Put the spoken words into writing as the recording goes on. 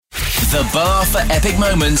The bar for epic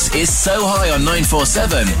moments is so high on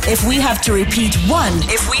 947. If we have to repeat one,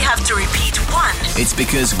 it's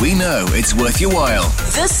because we know it's worth your while.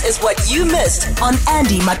 this is what you missed on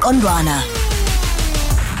Andy Makondwana.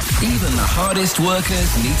 Even the hardest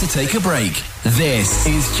workers need to take a break. This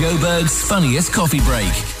is Joburg's funniest coffee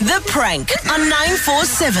break. The prank on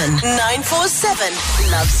 947. 947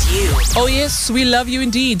 loves you. Oh yes, we love you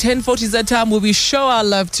indeed. 10:40 is that time where we show our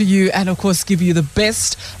love to you and of course give you the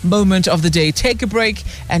best moment of the day. Take a break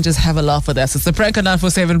and just have a laugh with us. It's the prank on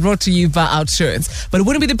 947 brought to you by Outsurance. But it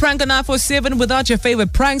wouldn't be the prank on 947 without your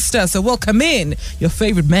favorite prankster. So welcome in your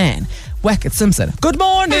favorite man, Whackhead Simpson. Good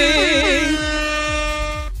morning.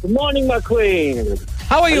 Good morning, my queen.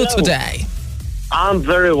 How are you Hello. today? I'm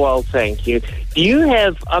very well, thank you. Do you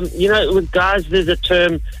have, with guys, there's a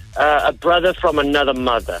term, a brother from another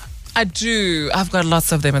mother. I do. I've got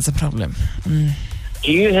lots of them. It's a problem.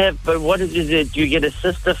 Do you have, but what is it? Do you get a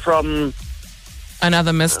sister from...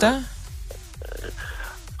 Another mister?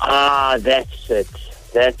 That's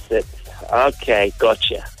it. Okay,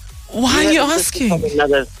 gotcha. Why are you have a sister from asking?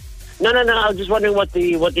 another... No, I was just wondering what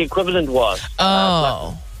the equivalent was.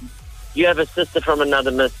 Oh, You have a sister from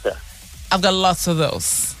another mister. I've got lots of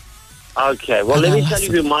those. Okay, well, let me tell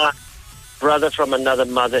you who my brother from another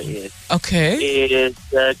mother is. Okay. It is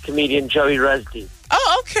comedian Joey Rasdien.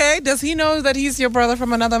 Oh, okay. Does he know that he's your brother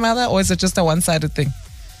from another mother, or is it just a one-sided thing?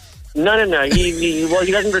 No. He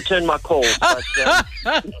doesn't return my calls. But,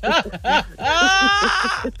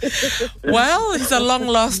 Well, he's a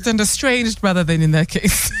long-lost and estranged brother then in that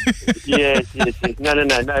case. yes.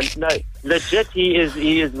 No. Legit,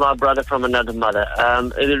 he is my brother from another mother.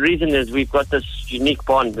 The reason is we've got this unique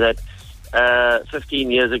bond that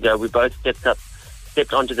 15 years ago we both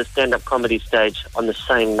stepped onto the stand-up comedy stage on the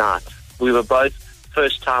same night. We were both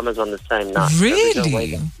first-timers on the same night.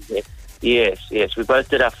 Really? Yes. We both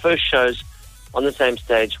did our first shows on the same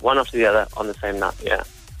stage, one after the other, on the same night, yeah.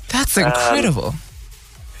 That's incredible.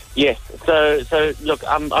 Yes. So look,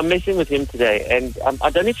 I'm messing with him today, and I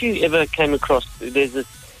don't know if you ever came across, there's this,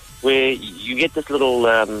 where you get this little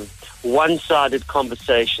one-sided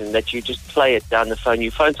conversation that you just play it down the phone.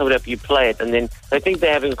 You phone somebody up, you play it, and then they think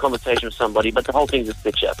they're having a conversation with somebody, but the whole thing's a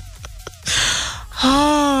stitch-up.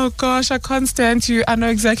 Oh, gosh, I can't stand you. I know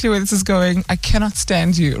exactly where this is going. I cannot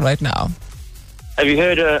stand you right now. Have you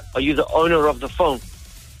heard, are you the owner of the phone?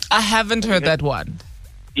 I haven't heard that one.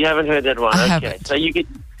 You haven't heard that one? I Okay. haven't. So you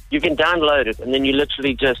can download it, and then you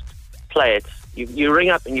literally just play it. You ring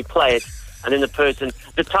up and you play it, and then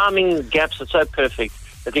the timing gaps are so perfect,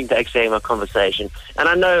 I think they're actually having a conversation. And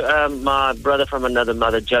I know my brother from another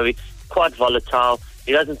mother, Joey, quite volatile.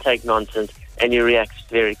 He doesn't take nonsense, and he reacts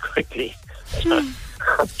very quickly.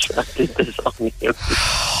 I've trusted this on you.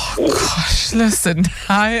 Gosh, listen,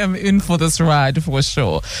 I am in for this ride for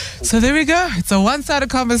sure. So there we go. It's a one-sided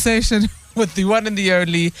conversation with the one and the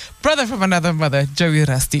only brother from another mother, Joey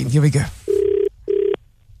Rasdien. Here we go.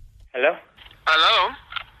 Hello? Hello?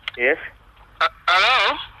 Yes?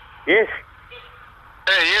 Hello? Yes?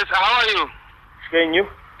 Hey, yes, how are you? Can you?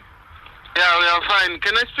 Yeah, we are fine.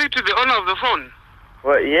 Can I speak to the owner of the phone?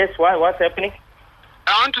 Well, yes, why? What's happening?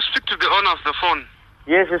 I want to speak to the owner of the phone.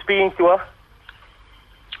 Yes, you're speaking to her.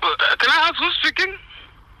 Can I ask who's speaking?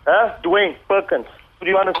 Dwayne Perkins. Who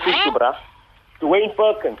do you want to speak to, bruh? Dwayne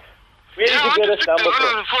Perkins. Where Yeah, I did you want get to this speak to number the owner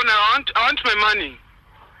from? of the phone. I want my money.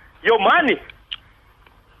 Your money?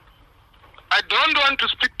 I don't want to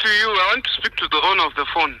speak to you. I want to speak to the owner of the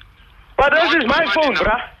phone. But I this want is my my phone, money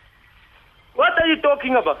now. bruh. What are you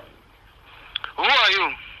talking about? Who are you?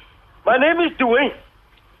 My name is Dwayne.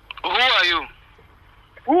 Who are you?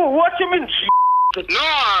 What you mean? No,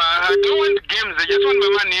 I don't want games. I just want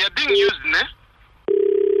my money. You're being used, ne?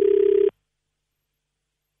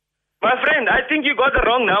 My friend, I think you got the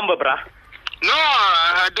wrong number, bruh. No,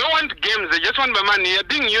 I don't want games. I just want my money. You're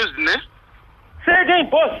being used, ne? Say again,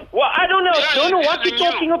 boss. Well, I don't know. Yeah, Don't know it's what you're using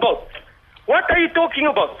you. talking about. What are you talking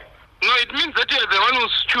about? No, it means that you're the one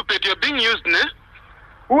who's stupid. You're being used, ne?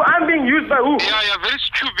 Who I'm being used by who? Yeah, you're very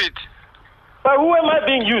stupid. By who am I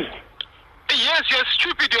being used? Yes, you're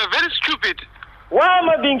stupid. You're very stupid. Why am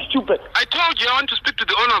I being stupid? I told you I want to speak to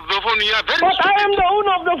the owner of the phone. You are very But stupid. I am the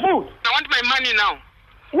owner of the phone. I want my money now.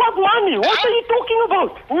 What money? What are you talking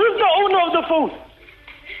about? Who is the owner of the phone?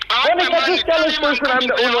 I want When my I just money. tell Tell this him I'm person I'm coming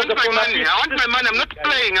the there. I owner of want the my phone, money. I want my money. I'm not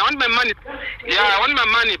playing. I want my money. Yeah, I want my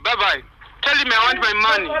money. Bye-bye. Tell him I want my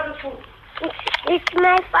money. It's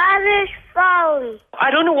my father's phone.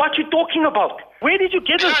 I don't know what you're talking about. Where did you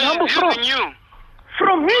get this Yeah, number he's from? using you.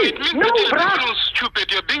 From me? It means No, that you're the one bruh. who's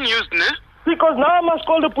stupid. You're being used, ne? Because now I must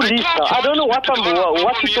call the police told now. you I don't know want what to speak to the owner of the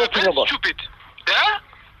what phone. you're You're talking very about. stupid. Yeah?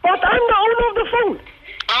 But I'm the owner of the phone.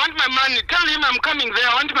 I want my money. Tell him I'm coming there.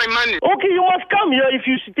 I want my money. Okay, you must come here if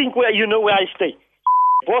you think where you know where I stay.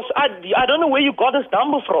 Boss, I don't know where you got this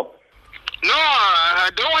number from. No, I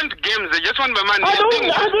don't want games. I just want my money. I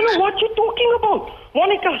don't know what you're talking about.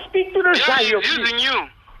 Monica, speak to this guy. Yeah, he's using you.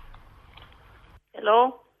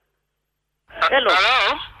 Hello? Hello?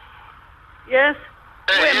 Hello? Yes?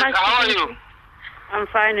 Hey, Who am I how are speaking you? to? I'm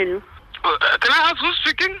fine, and you? Can I ask who's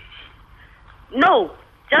speaking? No,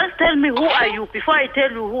 just tell me who are you before I tell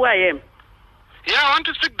you who I am. Yeah, I want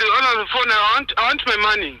to speak to the owner of the phone. I want my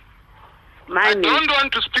money. I don't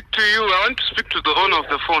want to speak to you. I want to speak to the owner of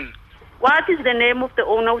the phone. What is the name of the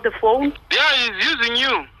owner of the phone? Yeah, he's using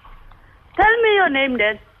you. Tell me your name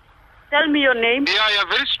then. Tell me your name. Yeah, you're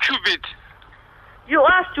very stupid. You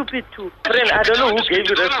are stupid too. Friend, I don't know who gave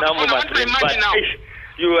you this number, my friend, but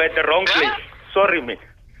you are at the wrong place. Sorry, mate.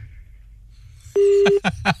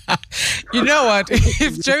 You know what?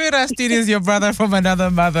 If Joey Rasdien is your brother from another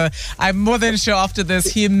mother, I'm more than sure after this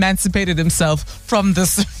he emancipated himself from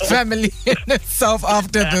this family in itself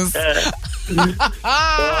after this.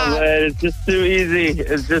 Oh, man, it's just too easy.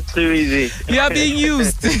 It's just too easy. You are being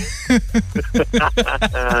used.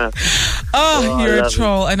 You're a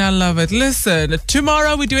troll and I love it. Listen,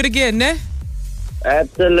 tomorrow we do it again, ne?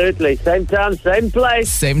 Absolutely. Same time, same place.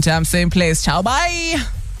 Same time, same place. Ciao, bye.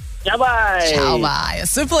 Ciao, bye. Ciao, bye. A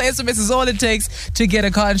simple SMS is all it takes to get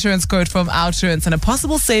a car insurance quote from Outsurance and a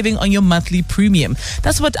possible saving on your monthly premium.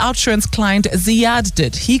 That's what Outsurance client Ziad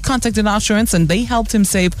did. He contacted Outsurance and they helped him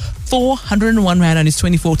save 401 Rand on his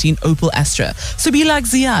 2014 Opel Astra. So be like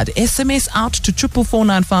Ziad. SMS out to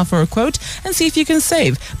 44495 for a quote and see if you can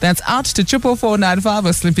save. That's out to 44495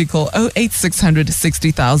 or simply call 08600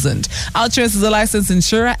 60000. Outsurance is a licensed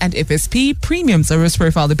insurer and FSP. Premiums are risk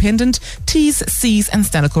profile dependent. T's, C's and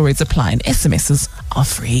standard call rates apply and SMSs are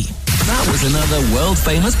free. That was another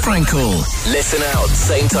world-famous prank call. Listen out,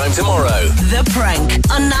 same time tomorrow. The Prank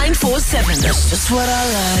on 947. That's just what I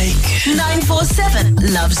like. 947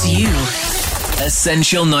 loves you.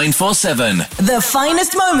 Essential 947. The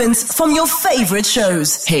finest moments from your favorite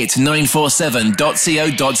shows. Hit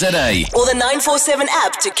 947.co.za. Or the 947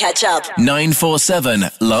 app to catch up. 947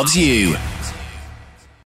 loves you.